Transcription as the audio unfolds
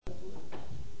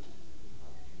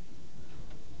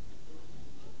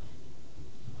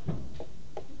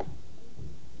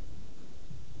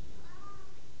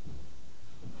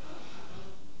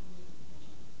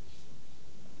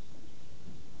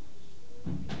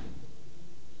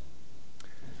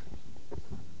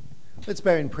Let's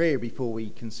bow in prayer before we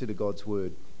consider God's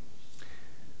word.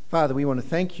 Father, we want to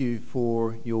thank you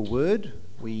for your word.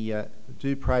 We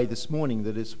do pray this morning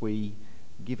that as we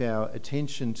give our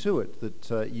attention to it,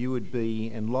 that you would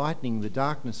be enlightening the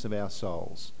darkness of our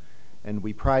souls. And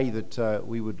we pray that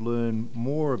we would learn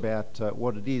more about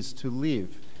what it is to live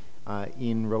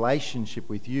in relationship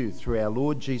with you through our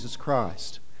Lord Jesus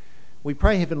Christ. We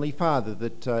pray, Heavenly Father,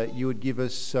 that you would give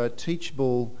us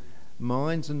teachable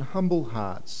minds and humble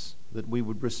hearts, that we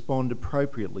would respond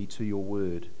appropriately to your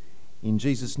word. In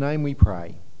Jesus' name we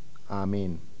pray.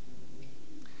 Amen.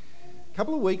 A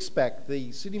couple of weeks back,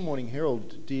 the Sydney Morning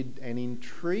Herald did an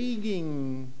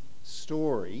intriguing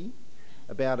story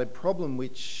about a problem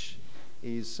which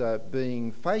is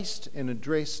being faced and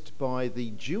addressed by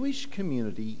the Jewish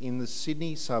community in the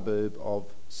Sydney suburb of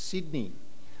St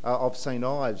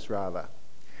Ives.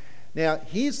 Now,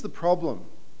 here's the problem.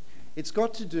 It's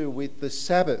got to do with the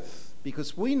Sabbath.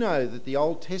 Because we know that the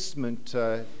Old Testament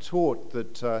taught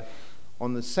that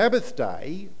on the Sabbath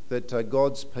day that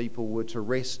God's people were to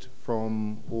rest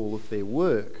from all of their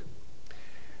work.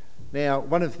 Now,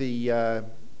 one of the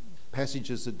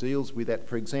passages that deals with that,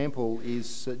 for example,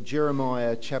 is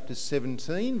Jeremiah chapter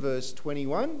 17, verse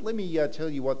 21. Let me tell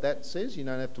you what that says. You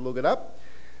don't have to look it up.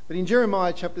 But in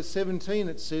Jeremiah chapter 17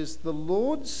 it says, "The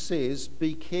Lord says,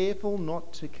 be careful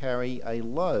not to carry a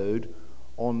load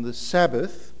on the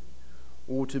Sabbath,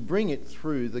 or to bring it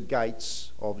through the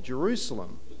gates of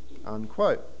Jerusalem,"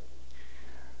 unquote.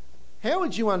 How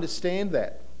would you understand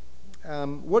that?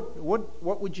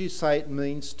 What would you say it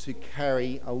means to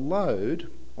carry a load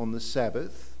on the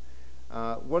Sabbath?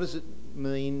 What does it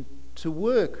mean to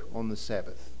work on the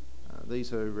Sabbath?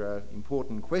 These are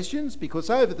important questions because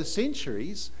over the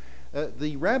centuries,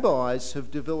 the rabbis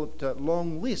have developed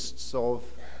long lists of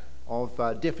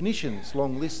definitions,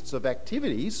 long lists of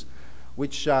activities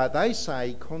which they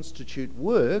say constitute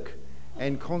work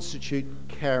and constitute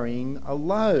carrying a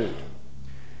load.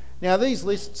 Now, these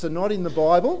lists are not in the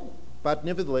Bible, but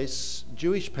nevertheless,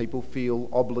 Jewish people feel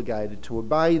obligated to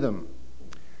obey them.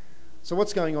 So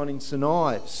what's going on in St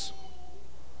Ives?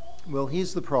 Well,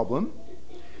 here's the problem.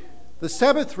 The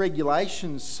Sabbath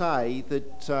regulations say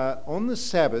that on the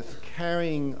Sabbath,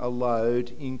 carrying a load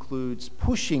includes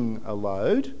pushing a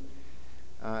load.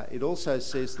 It also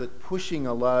says that pushing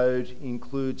a load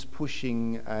includes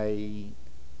pushing a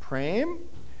pram.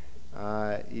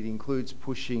 It includes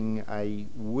pushing a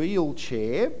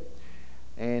wheelchair.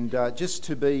 And just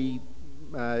to be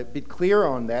a bit clearer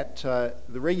on that,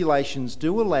 the regulations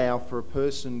do allow for a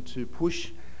person to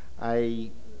push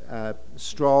a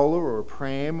stroller or a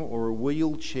pram or a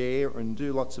wheelchair and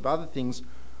do lots of other things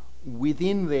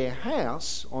within their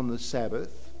house on the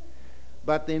Sabbath,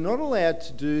 but they're not allowed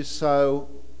to do so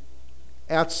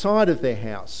outside of their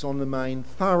house on the main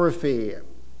thoroughfare.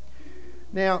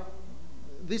 Now,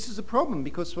 this is a problem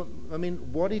because,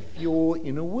 what if you're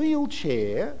in a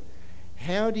wheelchair?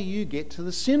 How do you get to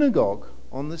the synagogue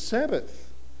on the Sabbath?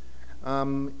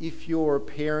 If you're a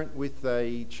parent with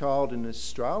a child in a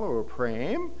stroller or a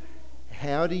pram,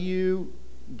 how do you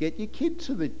get your kid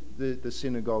to the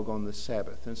synagogue on the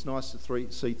Sabbath? And it's nice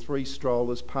to see three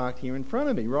strollers parked here in front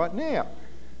of me right now.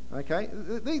 Okay,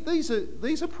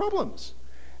 these are problems.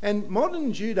 And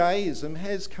modern Judaism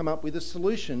has come up with a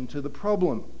solution to the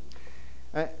problem.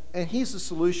 And here's the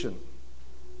solution.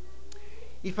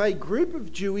 If a group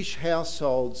of Jewish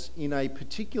households in a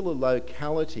particular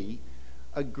locality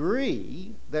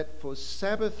agree that for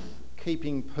Sabbath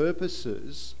keeping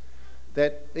purposes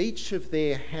that each of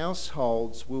their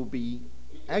households will be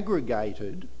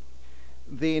aggregated,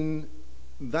 then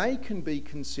they can be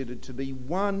considered to be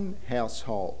one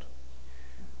household.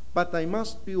 But they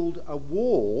must build a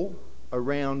wall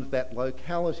around that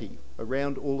locality,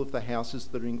 around all of the houses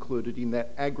that are included in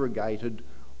that aggregated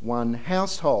one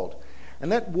household.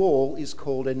 And that wall is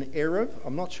called an eruv.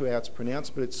 I'm not sure how it's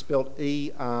pronounced, but it's spelled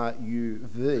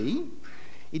E-R-U-V.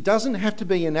 It doesn't have to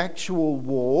be an actual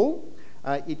wall.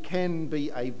 It can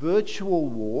be a virtual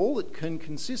wall. It can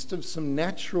consist of some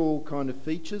natural kind of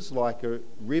features like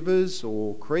rivers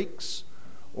or creeks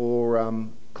or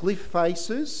cliff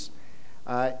faces.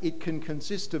 It can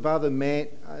consist of other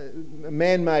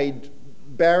man-made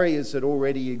barriers that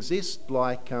already exist,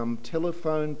 like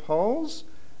telephone poles,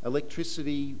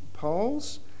 electricity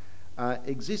poles,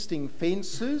 existing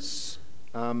fences,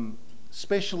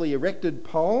 specially erected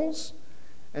poles,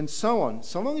 and so on.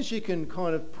 So long as you can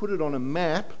kind of put it on a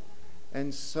map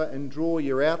and draw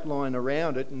your outline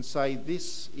around it and say,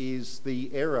 this is the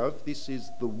eruv, this is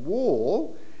the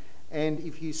wall, and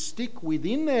if you stick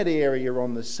within that area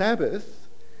on the Sabbath,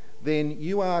 then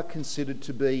you are considered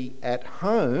to be at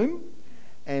home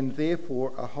and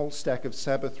therefore a whole stack of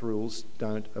Sabbath rules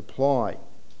don't apply.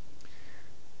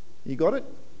 You got it?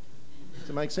 Does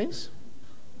it make sense?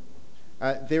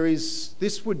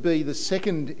 This would be the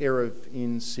second Erev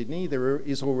in Sydney. There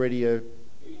is already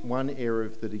one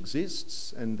Erev that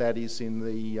exists, and that is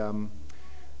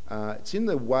it's in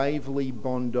the Waverley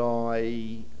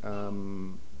Bondi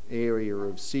area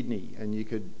of Sydney, and you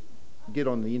could get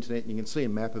on the internet and you can see a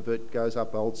map of it. It goes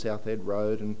up Old Southhead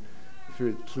Road and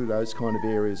through those kind of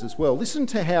areas as well. Listen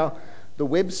to how the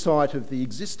website of the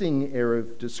existing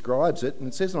Erev describes it, and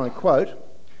it says, and I quote,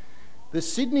 "The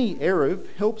Sydney Erev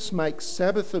helps make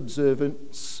Sabbath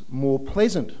observance more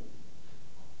pleasant,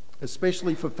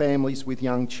 especially for families with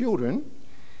young children.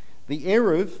 The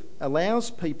Erev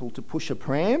allows people to push a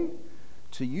pram,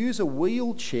 to use a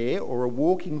wheelchair or a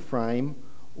walking frame,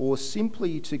 or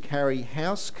simply to carry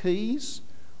house keys,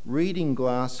 reading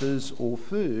glasses or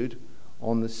food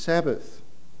on the Sabbath."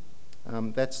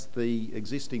 That's the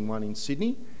existing one in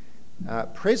Sydney.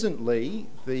 Presently,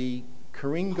 the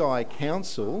Ku-ring-gai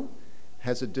Council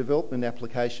has a development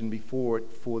application before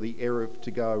it for the Erev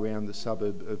to go around the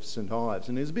suburb of St Ives,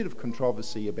 and there's a bit of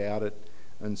controversy about it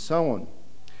and so on.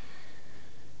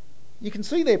 You can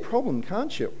see their problem,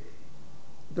 can't you?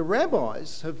 The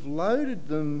rabbis have loaded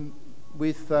them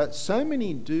with so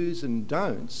many do's and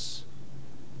don'ts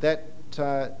that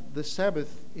the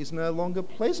Sabbath is no longer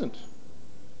pleasant.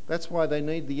 That's why they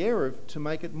need the Erev to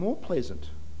make it more pleasant.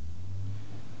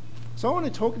 So I want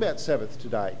to talk about Sabbath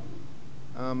today.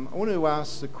 I want to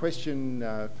ask the question,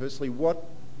 firstly, what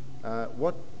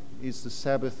is the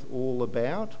Sabbath all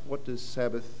about? What does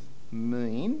Sabbath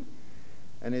mean?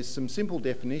 And there's some simple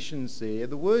definitions there.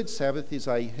 The word Sabbath is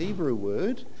a Hebrew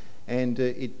word, and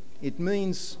it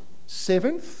means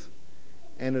seventh,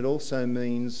 and it also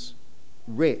means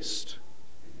rest.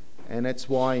 And that's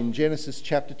why in Genesis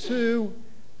chapter 2,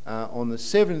 on the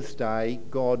seventh day,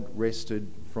 God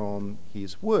rested from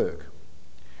his work.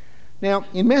 Now,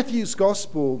 in Matthew's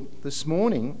Gospel this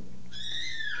morning,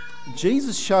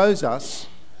 Jesus shows us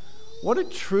what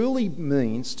it truly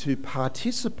means to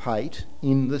participate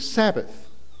in the Sabbath.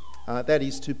 That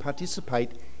is, to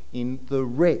participate in the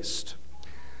rest.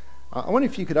 I wonder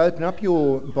if you could open up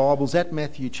your Bibles at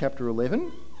Matthew chapter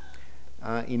 11,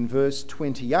 in verse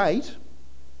 28.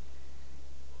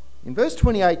 In verse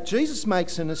 28, Jesus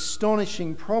makes an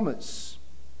astonishing promise.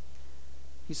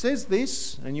 He says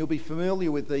this, and you'll be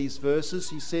familiar with these verses.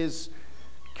 He says,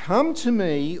 "Come to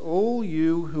me, all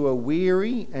you who are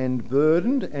weary and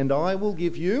burdened, and I will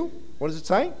give you," what does it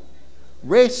say?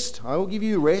 Rest. I will give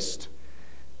you rest.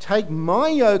 "Take my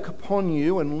yoke upon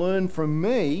you and learn from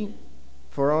me,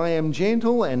 for I am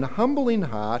gentle and humble in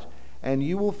heart, and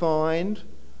you will find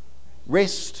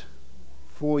rest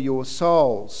for your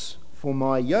souls. For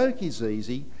my yoke is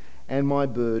easy and my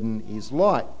burden is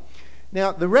light."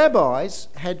 Now, the rabbis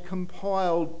had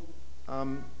compiled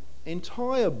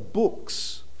entire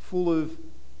books full of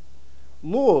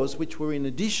laws which were in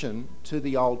addition to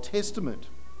the Old Testament.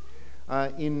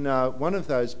 In one of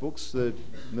those books, the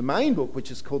main book,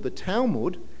 which is called the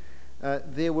Talmud,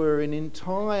 there were an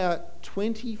entire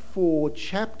 24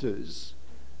 chapters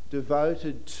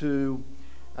devoted to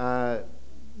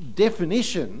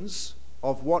definitions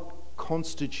of what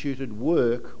constituted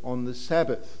work on the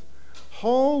Sabbath.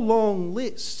 Whole long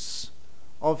lists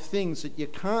of things that you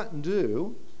can't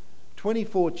do,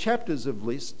 24 chapters of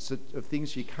lists of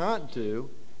things you can't do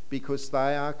because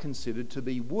they are considered to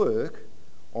be work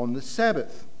on the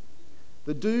Sabbath.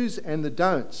 The do's and the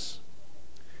don'ts.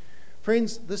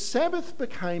 Friends, the Sabbath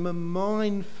became a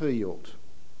minefield.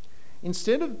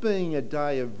 Instead of being a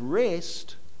day of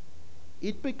rest,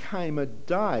 it became a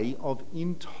day of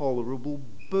intolerable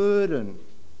burden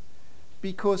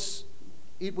because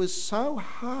it was so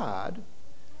hard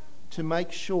to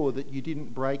make sure that you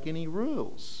didn't break any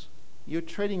rules. You're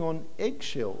treading on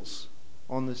eggshells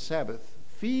on the Sabbath,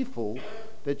 fearful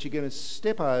that you're going to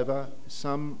step over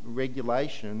some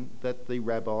regulation that the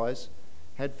rabbis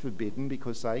had forbidden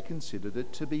because they considered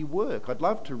it to be work. I'd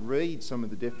love to read some of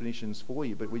the definitions for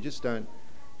you, but we just don't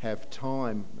have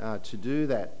time to do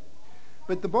that.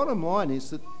 But the bottom line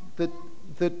is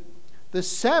that the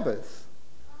Sabbath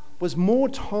was more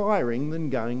tiring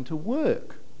than going to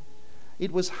work.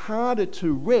 It was harder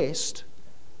to rest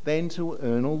than to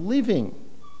earn a living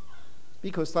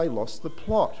because they lost the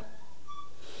plot.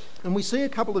 And we see a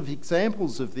couple of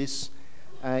examples of this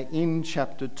in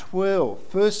chapter 12.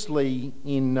 Firstly,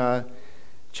 in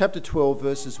chapter 12,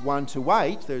 verses 1 to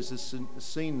 8, there's a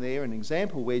scene there, an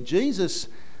example where Jesus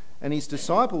and his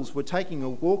disciples were taking a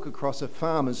walk across a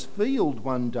farmer's field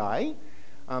one day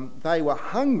They were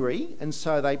hungry, and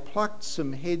so they plucked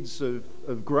some heads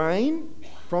of grain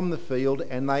from the field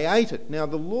and they ate it. Now,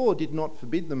 the law did not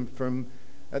forbid them from...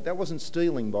 that wasn't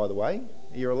stealing, by the way.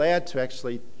 You're allowed to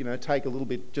actually, take a little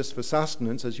bit just for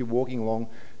sustenance as you're walking along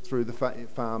through the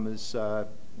farmer's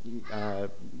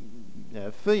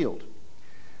field.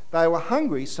 They were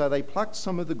hungry, so they plucked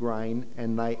some of the grain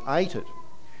and they ate it.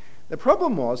 The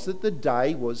problem was that the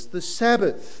day was the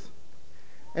Sabbath.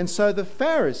 And so the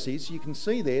Pharisees, you can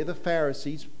see there, the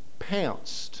Pharisees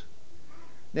pounced.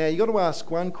 Now, you've got to ask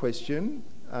one question.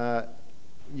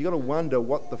 You've got to wonder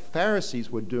what the Pharisees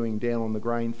were doing down on the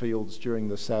grain fields during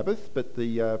the Sabbath, but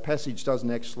the passage doesn't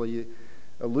actually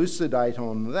elucidate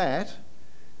on that.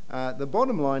 The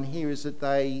bottom line here is that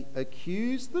they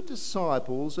accused the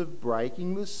disciples of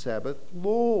breaking the Sabbath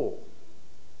law.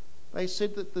 They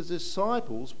said that the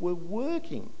disciples were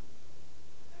working.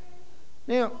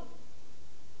 Now,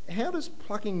 how does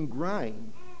plucking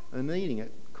grain and eating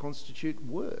it constitute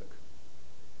work?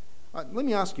 Let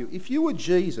me ask you, if you were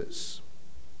Jesus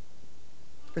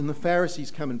and the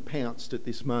Pharisees come and pounced at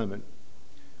this moment,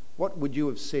 what would you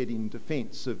have said in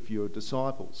defence of your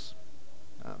disciples?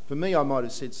 For me, I might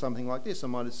have said something like this. I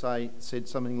might have said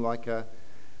something like,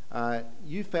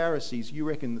 you Pharisees, you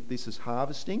reckon that this is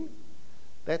harvesting?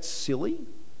 That's silly.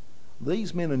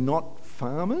 These men are not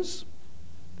farmers.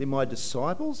 They're my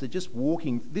disciples. They're just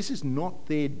walking. This is not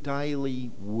their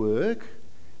daily work.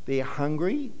 They're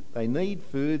hungry. They need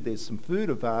food. There's some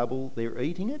food available. They're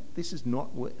eating it. This is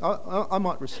not...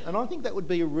 and I think that would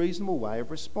be a reasonable way of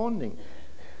responding.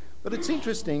 But it's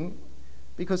interesting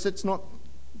because it's not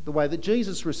the way that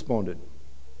Jesus responded.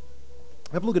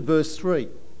 Have a look at verse 3.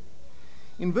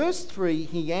 In verse 3,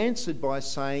 he answered by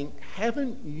saying,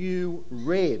 "Haven't you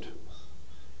read?"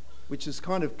 Which is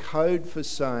kind of code for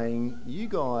saying, you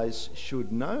guys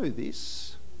should know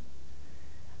this.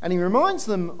 And he reminds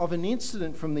them of an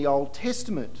incident from the Old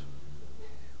Testament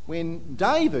when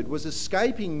David was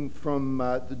escaping from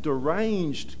the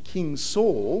deranged King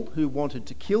Saul who wanted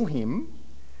to kill him.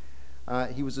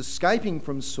 He was escaping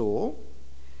from Saul.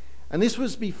 And this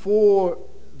was before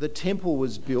the temple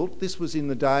was built. This was in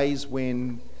the days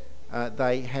when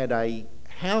they had a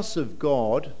house of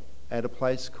God at a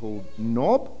place called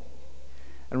Nob.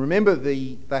 And remember,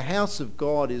 the house of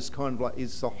God is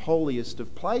is the holiest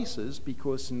of places,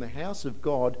 because in the house of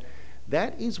God,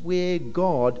 that is where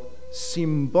God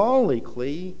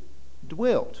symbolically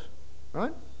dwelt,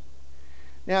 right?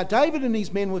 Now, David and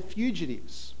his men were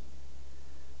fugitives.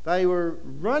 They were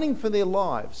running for their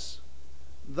lives.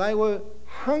 They were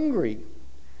hungry.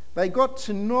 They got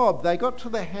to Nob, they got to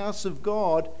the house of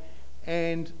God,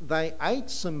 and they ate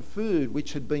some food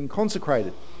which had been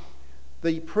consecrated.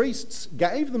 The priests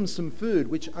gave them some food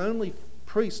which only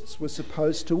priests were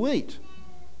supposed to eat.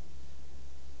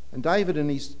 And David and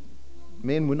his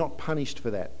men were not punished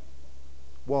for that.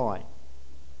 Why?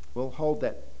 Well, hold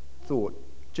that thought.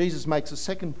 Jesus makes a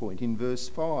second point in verse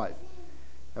 5.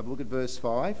 Have a look at verse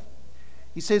 5.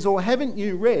 He says, "Or haven't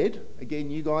you read," again,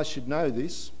 you guys should know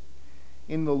this,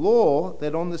 "in the law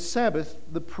that on the Sabbath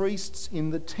the priests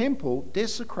in the temple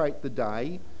desecrate the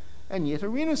day and yet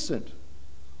are innocent?"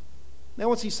 Now,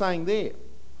 what's he saying there?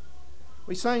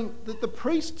 He's saying that the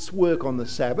priests work on the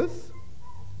Sabbath.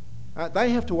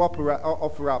 They have to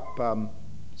offer up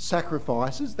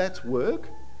sacrifices. That's work.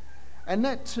 And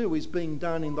that too is being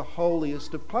done in the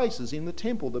holiest of places, in the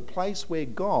temple, the place where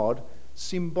God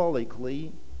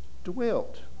symbolically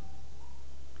dwelt.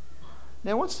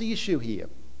 Now, what's the issue here?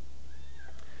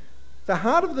 The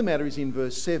heart of the matter is in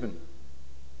verse 7,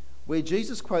 where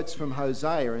Jesus quotes from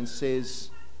Hosea and says,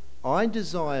 "I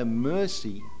desire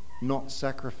mercy, not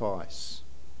sacrifice."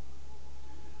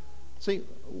 See,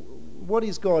 what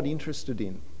is God interested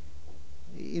in?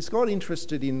 Is God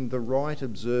interested in the right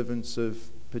observance of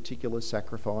particular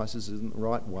sacrifices in the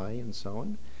right way and so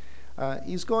on?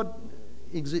 Is God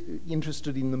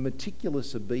interested in the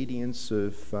meticulous obedience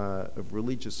of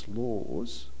religious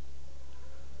laws?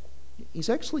 He's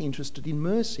actually interested in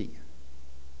mercy.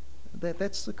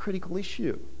 That's the critical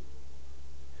issue.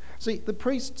 See, the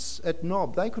priests at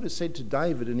Nob, they could have said to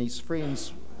David and his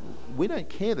friends, "We don't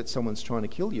care that someone's trying to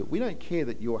kill you. We don't care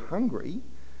that you're hungry.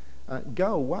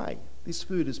 Go away. This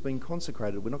food has been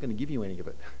consecrated. We're not going to give you any of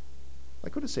it." They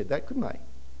could have said that, couldn't they?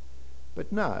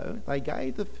 But no, they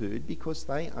gave the food because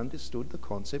they understood the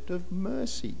concept of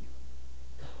mercy.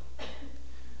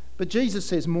 But Jesus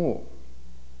says more.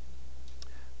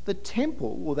 The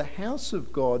temple, or the house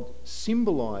of God,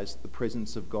 symbolised the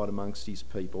presence of God amongst his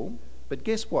people. But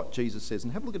guess what Jesus says?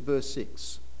 And have a look at verse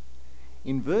 6.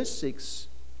 In verse 6,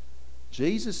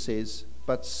 Jesus says,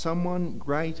 "But someone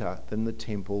greater than the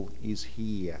temple is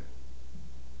here."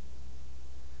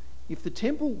 If the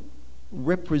temple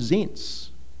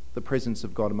represents the presence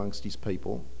of God amongst his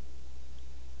people,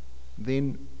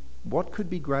 then what could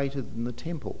be greater than the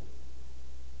temple?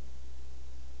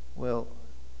 Well,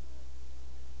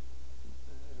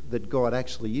 that God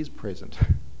actually is present,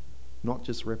 not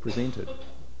just represented.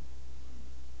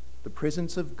 The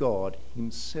presence of God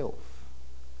himself.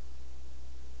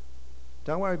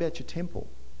 Don't worry about your temple.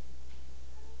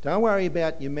 Don't worry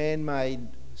about your man-made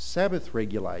Sabbath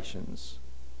regulations,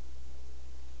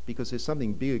 because there's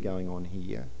something bigger going on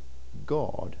here.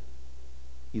 God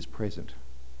is present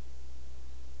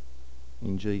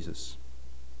in Jesus.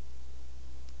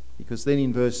 Because then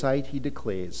in verse 8 he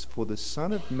declares, "For the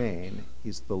Son of Man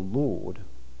is the Lord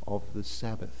of the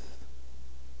Sabbath."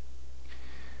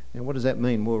 Now what does that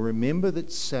mean? Well, remember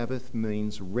that Sabbath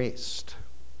means rest.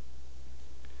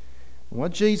 And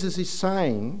what Jesus is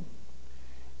saying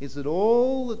is that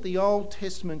all that the Old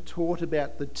Testament taught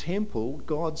about the temple,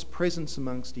 God's presence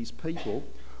amongst his people,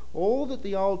 all that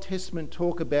the Old Testament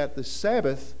talk about the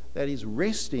Sabbath, that is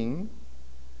resting,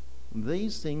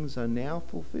 these things are now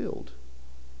fulfilled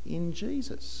in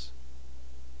Jesus.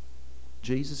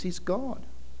 Jesus is God.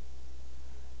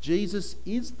 Jesus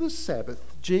is the Sabbath.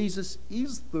 Jesus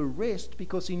is the rest,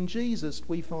 because in Jesus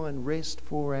we find rest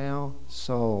for our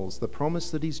souls, the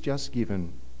promise that he's just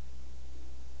given.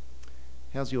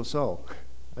 How's your soul?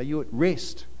 Are you at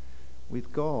rest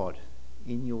with God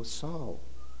in your soul?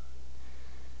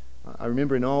 I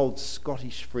remember an old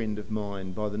Scottish friend of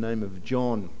mine by the name of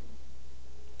John.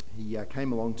 He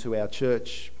came along to our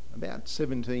church about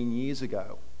 17 years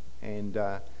ago, and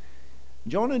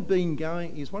John had been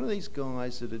going, he's one of these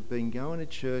guys that had been going to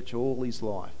church all his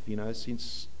life,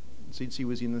 since he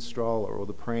was in the stroller or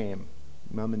the pram.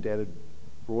 Mum and Dad had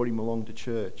brought him along to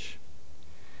church.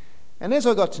 And as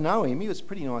I got to know him, he was a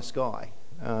pretty nice guy.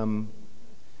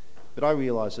 But I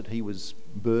realised that he was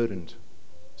burdened,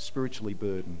 spiritually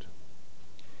burdened.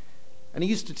 And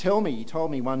he told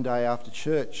me one day after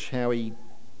church how he'd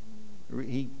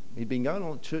been going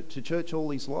on to church all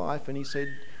his life, and he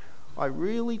said, "I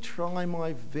really try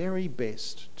my very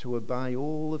best to obey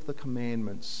all of the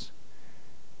commandments.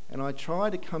 And I try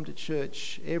to come to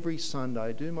church every Sunday.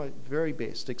 I do my very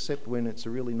best, except when it's a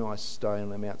really nice day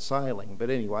and I'm out sailing. But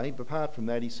anyway, apart from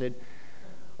that," he said,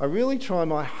 "I really try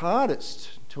my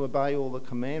hardest to obey all the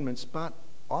commandments, but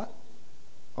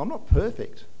I'm not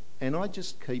perfect, and I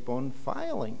just keep on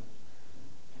failing.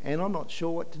 And I'm not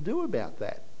sure what to do about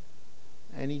that."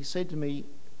 And he said to me,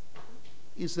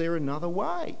 "Is there another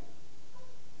way?"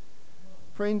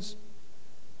 Friends,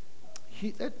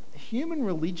 human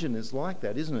religion is like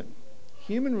that, isn't it?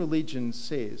 Human religion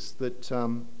says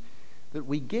that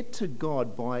we get to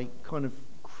God by kind of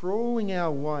crawling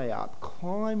our way up,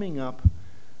 climbing up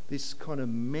this kind of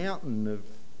mountain of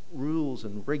rules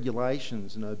and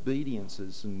regulations and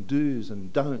obediences and do's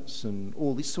and don'ts and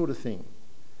all this sort of thing.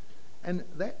 And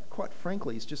that, quite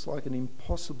frankly, is just like an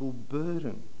impossible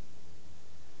burden.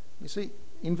 You see,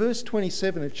 in verse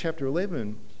 27 of chapter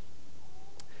 11,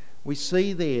 we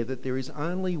see there that there is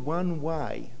only one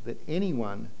way that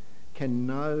anyone can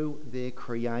know their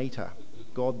Creator,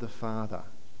 God the Father,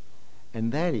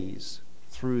 and that is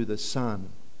through the Son.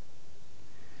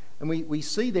 And we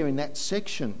see there in that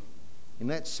section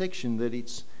that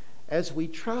it's as we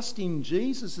trust in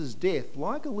Jesus' death,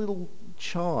 like a little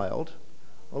child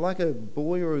or like a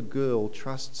boy or a girl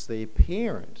trusts their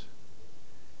parent.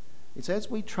 It's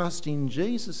as we trust in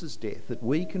Jesus' death that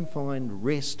we can find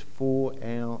rest for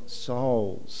our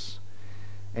souls.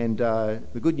 And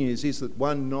the good news is that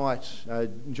one night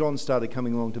John started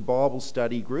coming along to Bible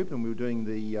study group, and we were doing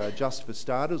the Just for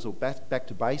Starters or Back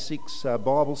to Basics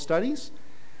Bible studies.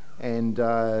 And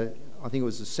I think it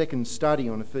was the second study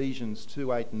on Ephesians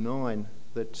 2, 8 and 9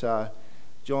 that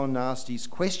John asked his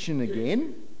question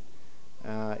again,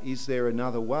 is there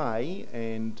another way?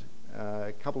 And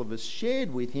a couple of us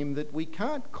shared with him that we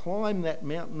can't climb that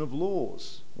mountain of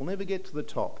laws. We'll never get to the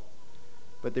top.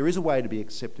 But there is a way to be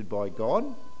accepted by God,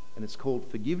 and it's called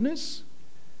forgiveness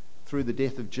through the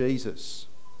death of Jesus.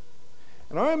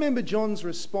 And I remember John's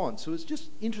response. It was just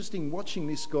interesting watching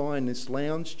this guy in this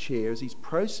lounge chair as he's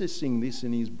processing this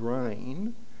in his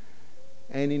brain,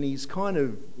 and in his kind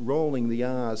of rolling the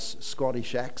R's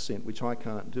Scottish accent, which I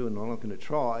can't do and I'm not going to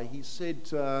try. He said,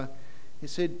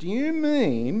 "Do you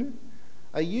mean,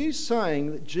 are you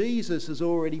saying that Jesus has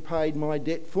already paid my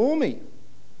debt for me?"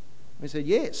 I said,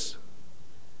 "Yes."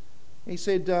 He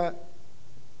said,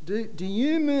 do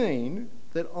you mean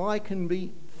that I can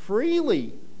be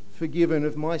freely forgiven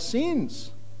of my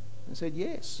sins?" I said,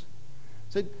 "Yes."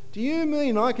 He said, "Do you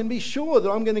mean I can be sure that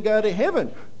I'm going to go to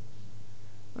heaven?"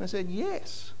 I said,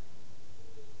 "Yes."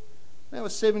 That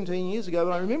was 17 years ago,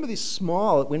 but I remember this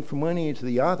smile that went from one ear to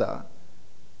the other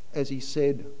as he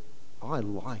said, I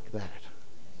like that.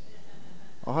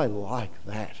 I like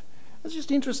that. It's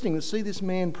just interesting to see this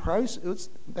man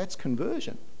that's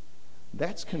conversion.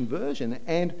 That's conversion.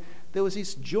 And there was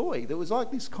this joy. There was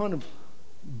like this kind of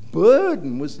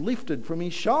burden was lifted from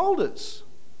his shoulders,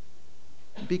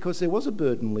 because there was a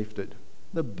burden lifted,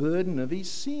 the burden of his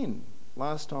sin.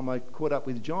 Last time I caught up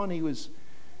with John, he was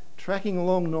tracking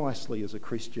along nicely as a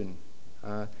Christian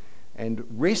and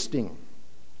resting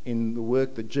in the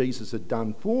work that Jesus had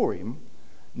done for him,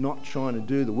 not trying to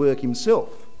do the work himself.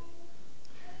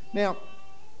 Now,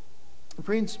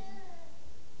 friends,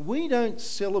 we don't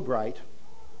celebrate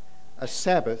a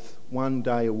Sabbath one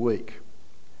day a week.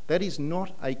 That is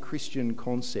not a Christian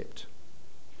concept.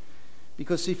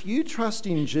 Because if you trust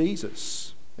in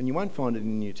Jesus, and you won't find it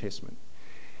in the New Testament,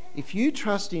 if you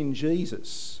trust in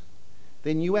Jesus,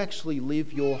 then you actually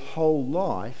live your whole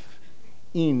life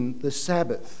in the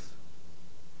Sabbath.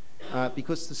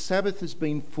 Because the Sabbath has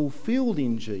been fulfilled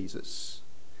in Jesus,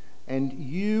 and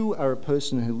you are a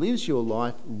person who lives your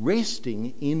life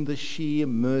resting in the sheer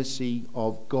mercy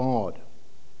of God.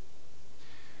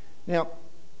 Now,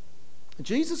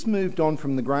 Jesus moved on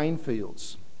from the grain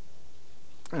fields.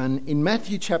 And in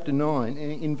Matthew chapter 9,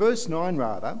 in verse 9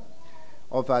 rather,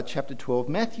 of chapter 12,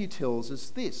 Matthew tells us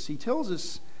this. He tells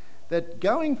us that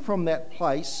going from that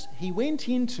place, he went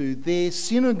into their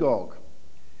synagogue.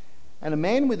 And a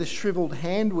man with a shriveled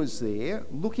hand was there,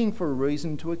 looking for a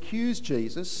reason to accuse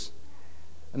Jesus.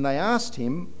 And they asked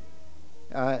him,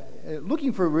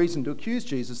 looking for a reason to accuse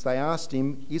Jesus, they asked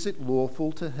him, is it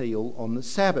lawful to heal on the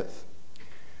Sabbath?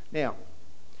 Now,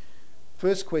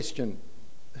 first question,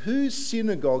 whose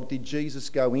synagogue did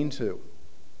Jesus go into?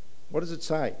 What does it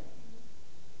say?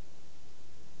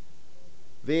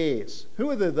 Theirs.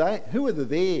 Who are the they? Who are the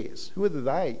theirs? Who are the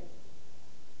they?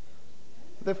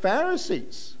 The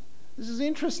Pharisees. This is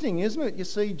interesting, isn't it? You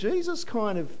see, Jesus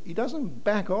he doesn't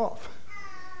back off.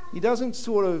 He doesn't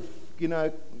sort of,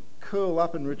 curl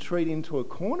up and retreat into a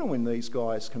corner when these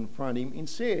guys confront him.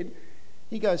 Instead,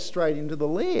 he goes straight into the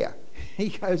lair. He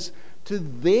goes to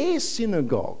their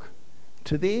synagogue.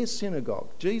 To their synagogue.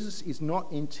 Jesus is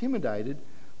not intimidated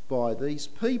by these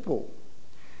people.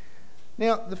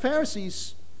 Now, the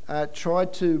Pharisees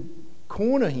tried to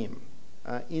corner him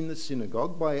in the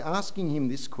synagogue by asking him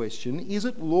this question, is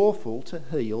it lawful to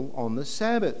heal on the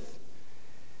Sabbath?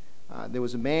 There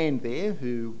was a man there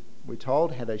who, we're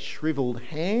told, had a shriveled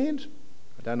hand.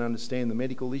 I don't understand the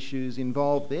medical issues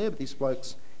involved there, but this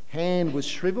bloke's hand was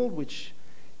shriveled, which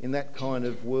in that kind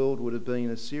of world would have been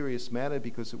a serious matter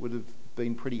because it would have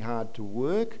been pretty hard to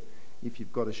work if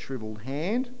you've got a shriveled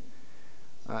hand.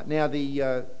 Now,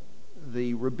 the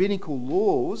rabbinical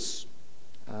laws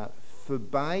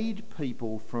forbade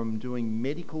people from doing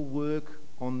medical work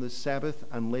on the Sabbath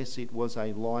unless it was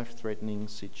a life-threatening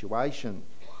situation.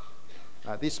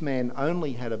 This man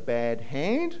only had a bad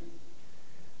hand.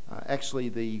 Actually,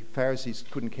 the Pharisees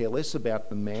couldn't care less about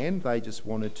the man. They just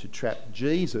wanted to trap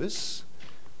Jesus.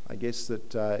 I guess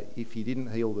that if he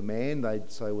didn't heal the man, they'd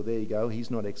say, well, there you go,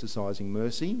 he's not exercising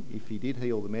mercy. If he did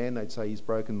heal the man, they'd say he's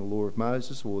broken the law of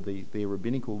Moses or their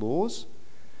rabbinical laws.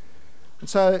 And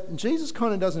so Jesus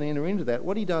kind of doesn't enter into that.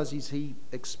 What he does is he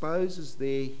exposes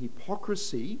their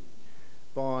hypocrisy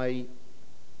by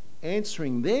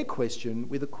answering their question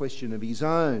with a question of his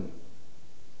own.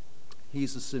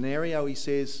 Here's the scenario. He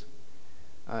says,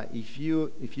 if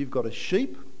you've got a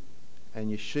sheep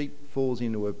and your sheep falls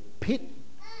into a pit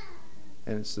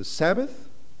and it's the Sabbath,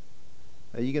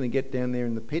 are you going to get down there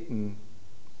in the pit and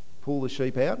pull the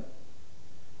sheep out?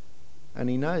 And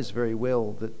he knows very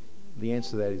well that the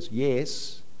answer to that is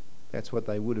yes. That's what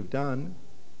they would have done.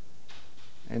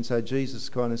 And so Jesus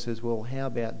kind of says, well, how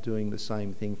about doing the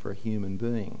same thing for a human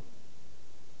being?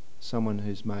 Someone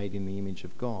who's made in the image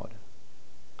of God,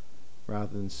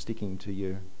 rather than sticking to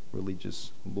your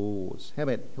religious laws. How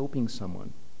about helping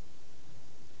someone?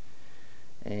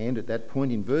 And at that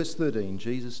point in verse 13,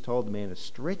 Jesus told the man to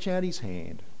stretch out his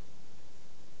hand,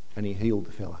 and he healed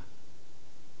the fella.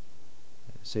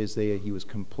 It says there he was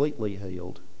completely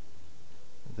healed.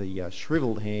 The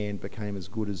shriveled hand became as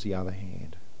good as the other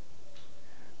hand.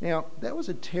 Now, that was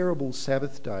a terrible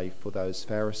Sabbath day for those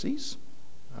Pharisees.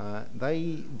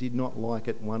 They did not like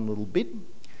it one little bit.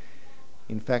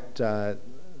 In fact,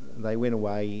 they went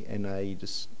away and they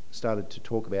just started to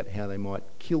talk about how they might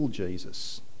kill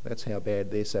Jesus. That's how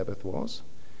bad their Sabbath was.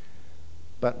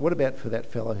 But what about for that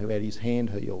fellow who had his hand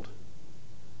healed?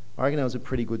 I reckon it was a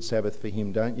pretty good Sabbath for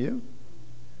him, don't you?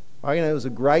 I reckon it was a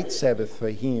great Sabbath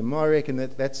for him. I reckon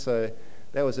that's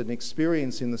That was an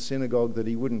experience in the synagogue that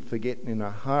he wouldn't forget in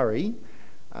a hurry.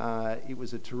 It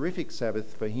was a terrific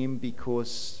Sabbath for him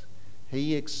because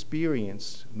he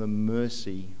experienced the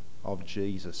mercy of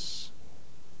Jesus.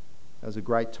 It was a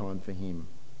great time for him.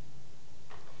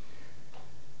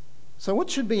 So what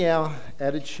should be our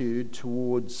attitude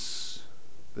towards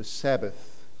the Sabbath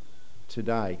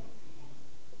today?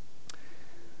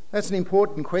 That's an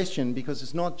important question because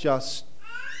it's not just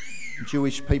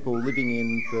Jewish people living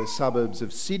in the suburbs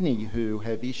of Sydney who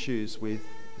have issues with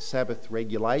Sabbath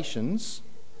regulations.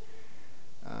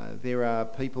 There are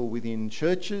people within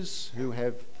churches who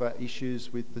have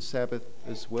issues with the Sabbath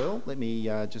as well. Let me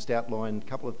just outline a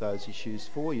couple of those issues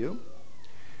for you.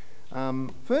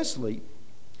 Firstly,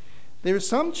 there are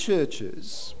some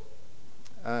churches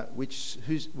which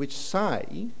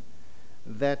say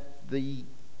that the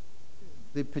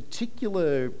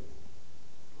particular...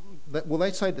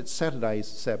 they say that Saturday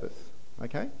is the Sabbath,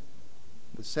 okay?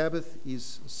 The Sabbath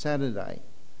is Saturday.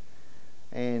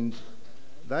 And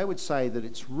they would say that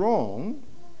it's wrong,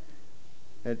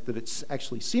 that it's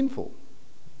actually sinful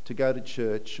to go to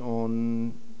church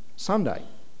on Sunday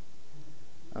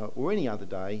or any other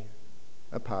day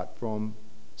apart from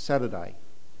Saturday.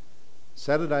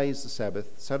 Saturday is the Sabbath.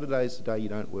 Saturday is the day you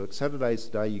don't work. Saturday is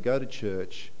the day you go to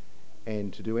church,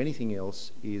 and to do anything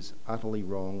else is utterly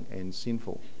wrong and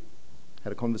sinful.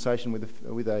 Had a conversation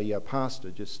with a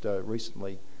pastor just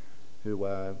recently who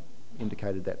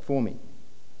indicated that for me.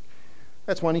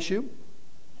 That's one issue.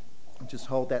 Just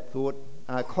hold that thought.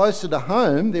 Closer to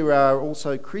home, there are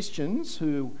also Christians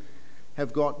who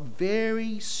have got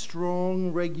very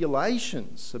strong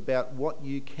regulations about what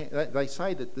you can. They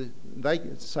say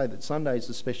that Sunday is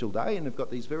a special day, and have got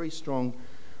these very strong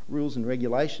rules and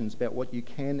regulations about what you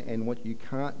can and what you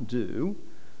can't do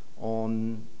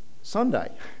on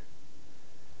Sunday.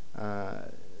 I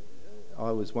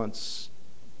was once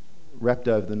wrapped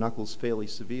over the knuckles fairly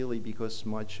severely because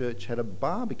my church had a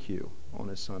barbecue on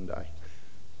a Sunday.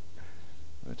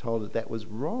 I told it that was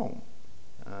wrong.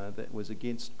 That was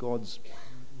against God's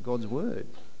word.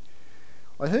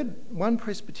 I heard one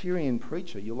Presbyterian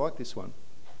preacher, you'll like this one,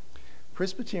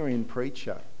 Presbyterian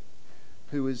preacher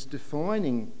who was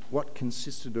defining what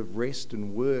consisted of rest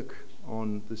and work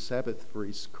on the Sabbath for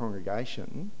his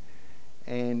congregation,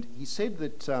 and he said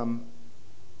that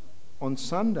on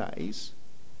Sundays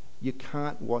you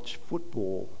can't watch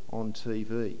football on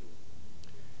TV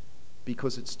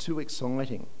because it's too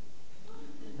exciting.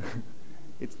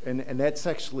 And that's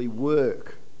actually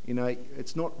work. You know,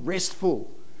 it's not restful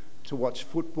to watch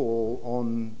football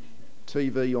on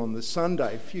TV on the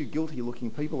Sunday. A few guilty-looking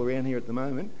people around here at the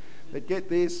moment. But get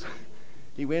this,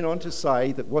 he went on to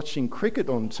say that watching cricket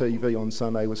on TV on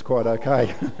Sunday was quite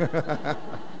okay.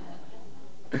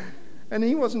 And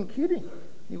he wasn't kidding.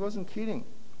 He wasn't kidding.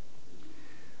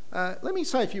 Let me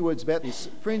say a few words about this.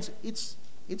 Friends,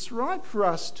 it's right for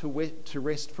us to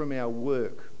rest from our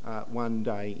work one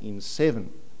day in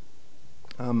 7.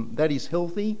 That is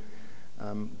healthy.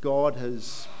 God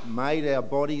has made our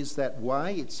bodies that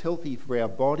way. It's healthy for our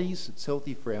bodies. It's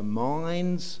healthy for our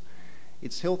minds.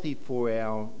 It's healthy for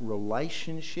our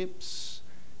relationships.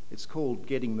 It's called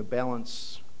getting the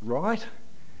balance right,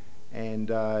 and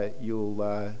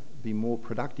you'll be more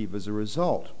productive as a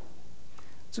result.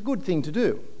 It's a good thing to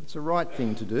do. It's a right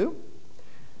thing to do.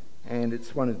 And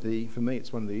for me,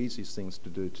 it's one of the easiest things to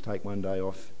do, to take one day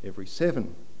off every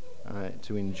 7,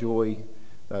 to enjoy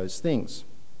those things.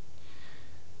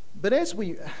 But as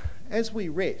we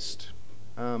rest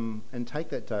and take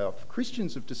that day off,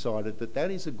 Christians have decided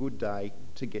that is a good day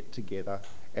to get together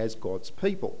as God's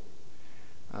people.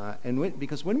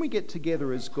 Because when we get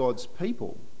together as God's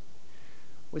people,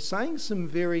 we're saying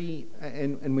some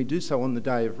and we do so on the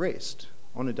day of rest.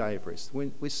 On a day of rest,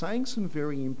 we're saying some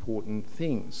very important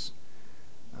things.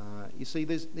 You see,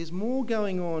 there's more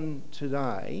going on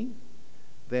today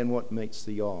than what meets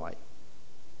the eye.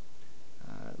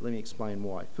 Let me explain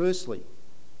why. Firstly,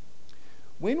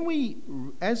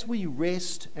 as we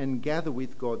rest and gather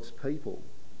with God's people,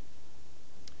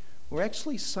 we're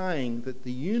actually saying that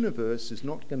the universe is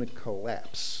not going to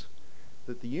collapse,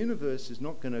 that the universe is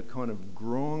not going to kind of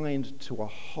grind to a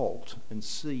halt and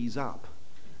seize up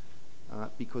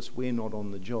because we're not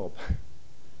on the job,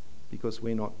 because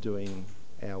we're not doing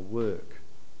our work.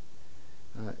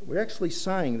 We're actually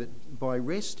saying that by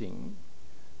resting,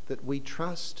 that we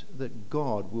trust that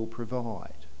God will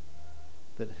provide,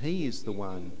 that He is the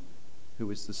one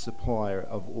who is the supplier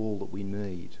of all that we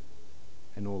need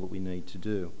and all that we need to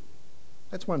do.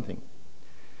 That's one thing.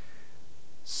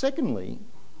 Secondly,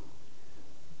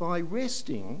 by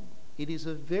resting, it is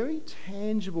a very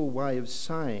tangible way of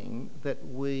saying that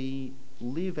we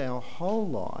live our whole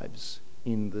lives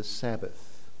in the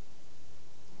Sabbath.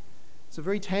 It's a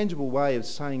very tangible way of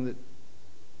saying that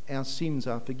our sins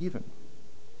are forgiven,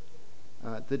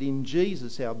 that in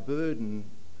Jesus our burden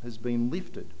has been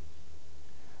lifted.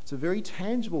 It's a very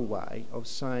tangible way of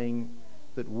saying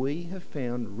that we have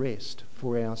found rest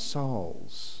for our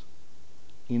souls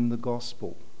in the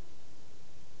gospel.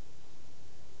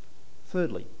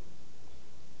 Thirdly,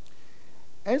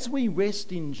 as we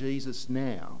rest in Jesus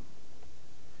now,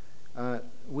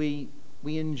 we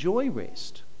enjoy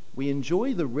rest. We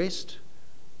enjoy the rest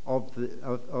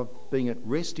of being at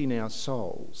rest in our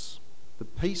souls, the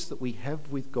peace that we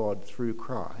have with God through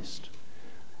Christ.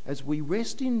 As we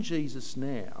rest in Jesus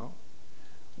now,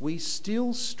 we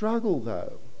still struggle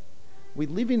though. We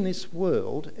live in this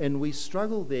world and we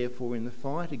struggle therefore in the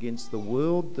fight against the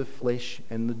world, the flesh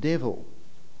and the devil.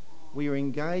 We are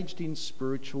engaged in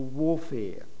spiritual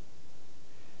warfare.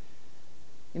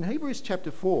 In Hebrews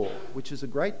chapter 4, which is a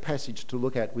great passage to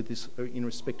look at with this in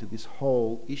respect to this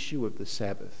whole issue of the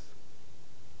Sabbath.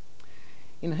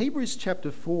 In Hebrews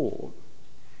chapter 4,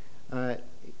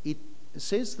 it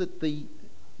says that the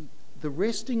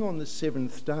resting on the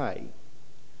seventh day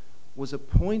was a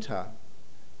pointer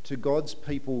to God's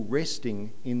people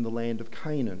resting in the land of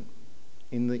Canaan,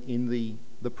 in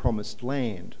the promised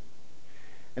land.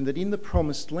 And that in the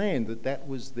promised land that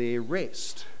was their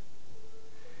rest.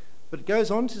 But it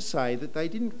goes on to say that they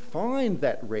didn't find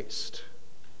that rest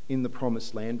in the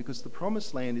promised land because the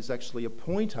promised land is actually a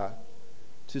pointer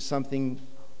to something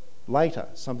later,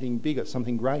 something bigger,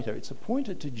 something greater. It's a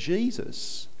pointer to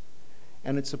Jesus,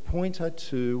 and it's a pointer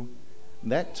to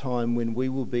that time when we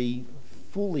will be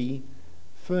fully,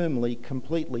 firmly,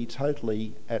 completely,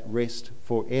 totally at rest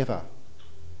forever.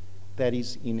 That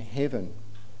is in heaven,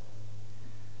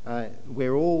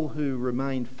 where all who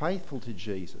remain faithful to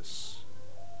Jesus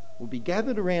will be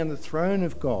gathered around the throne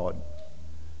of God,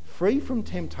 free from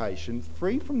temptation,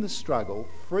 free from the struggle,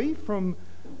 free from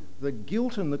the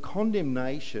guilt and the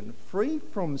condemnation, free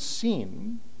from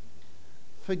sin,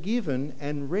 forgiven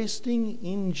and resting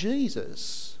in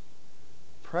Jesus,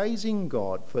 praising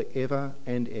God forever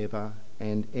and ever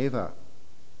and ever.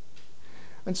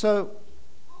 And so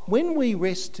when we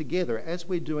rest together, as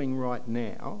we're doing right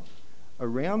now,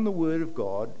 around the Word of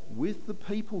God, with the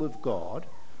people of God,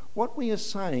 what we are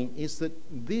saying is that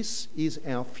this is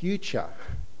our future.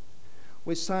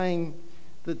 We're saying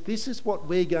that this is what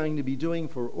we're going to be doing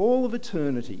for all of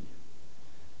eternity.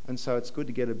 And so it's good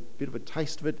to get a bit of a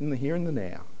taste of it in the here and the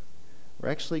now. We're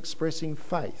actually expressing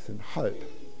faith and hope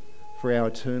for our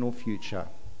eternal future,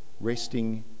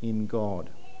 resting in God.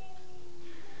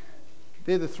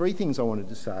 They're the three things I wanted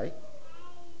to say.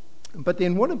 But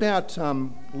then what about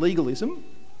legalism?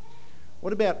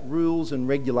 What about rules and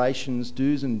regulations,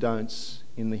 do's and don'ts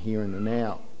in the here and the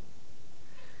now?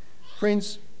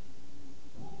 Friends,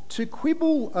 to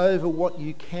quibble over what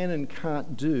you can and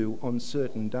can't do on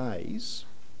certain days,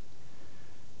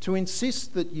 to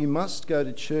insist that you must go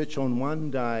to church on one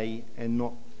day and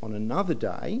not on another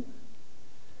day,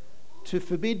 to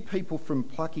forbid people from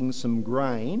plucking some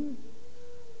grain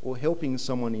or helping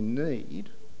someone in need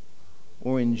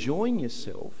or enjoying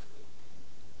yourself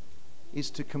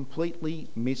is to completely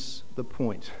miss the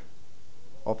point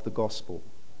of the gospel.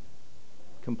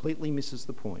 Completely misses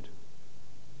the point.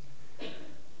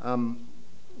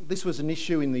 This was an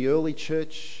issue in the early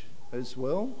church as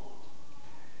well,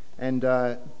 and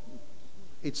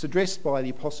it's addressed by the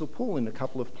Apostle Paul in a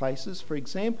couple of places. For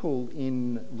example,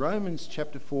 in Romans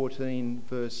chapter 14,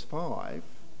 verse 5,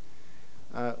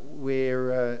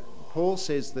 where Paul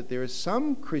says that there are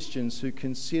some Christians who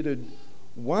considered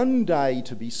one day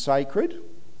to be sacred,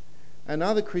 and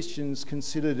other Christians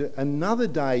considered another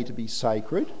day to be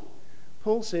sacred.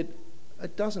 Paul said,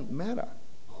 it doesn't matter.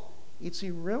 It's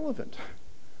irrelevant.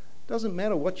 It doesn't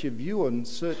matter what you view on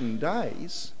certain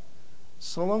days,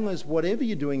 so long as whatever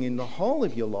you're doing in the whole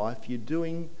of your life, you're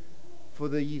doing for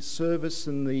the service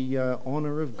and the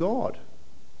honour of God.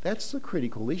 That's the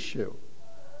critical issue.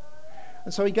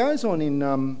 And so he goes on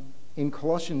in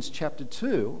Colossians chapter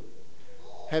 2,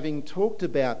 having talked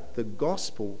about the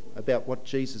gospel, about what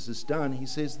Jesus has done, he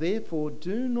says, therefore,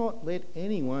 do not let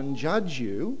anyone judge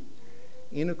you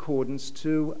in accordance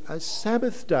to a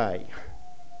Sabbath day.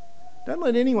 Don't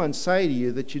let anyone say to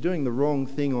you that you're doing the wrong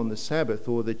thing on the Sabbath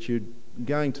or that you're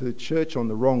going to the church on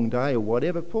the wrong day or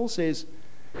whatever. Paul says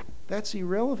that's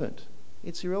irrelevant.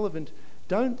 It's irrelevant.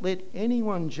 Don't let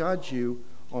anyone judge you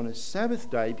on a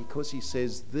Sabbath day, because he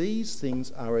says these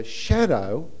things are a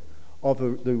shadow of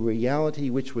the reality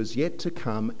which was yet to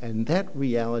come, and that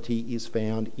reality is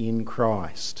found in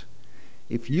Christ.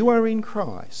 If you are in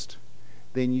Christ,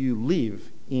 then you live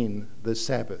in the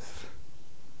Sabbath.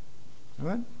 All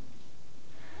right?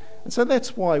 And so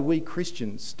that's why we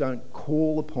Christians don't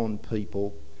call upon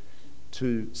people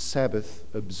to Sabbath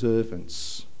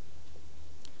observance.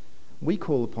 We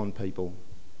call upon people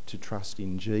to trust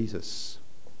in Jesus,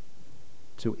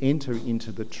 to enter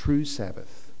into the true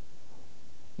Sabbath,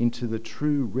 into the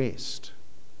true rest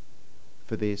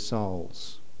for their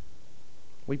souls.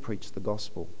 We preach the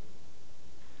gospel.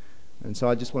 And so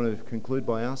I just want to conclude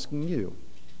by asking you,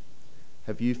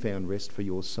 have you found rest for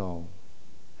your soul?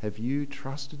 Have you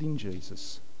trusted in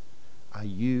Jesus? Are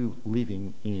you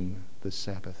living in the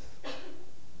Sabbath?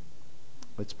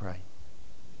 Let's pray.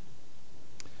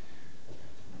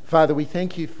 Father, we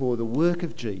thank you for the work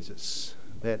of Jesus,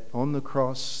 that on the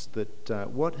cross,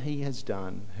 that what he has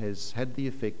done has had the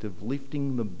effect of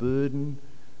lifting the burden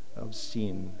of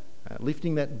sin,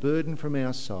 lifting that burden from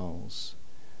our souls,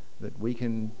 that we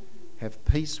can have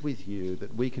peace with you,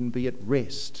 that we can be at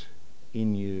rest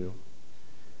in you.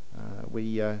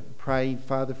 We pray,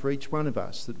 Father, for each one of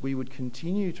us, that we would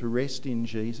continue to rest in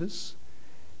Jesus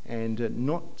and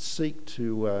not seek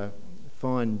to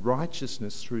find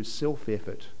righteousness through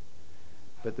self-effort,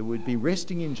 but that we'd be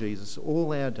resting in Jesus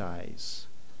all our days,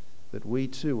 that we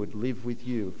too would live with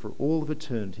you for all of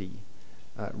eternity,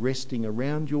 resting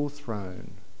around your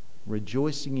throne,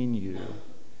 rejoicing in you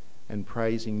and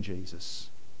praising Jesus.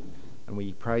 And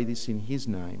we pray this in his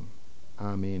name.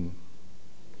 Amen.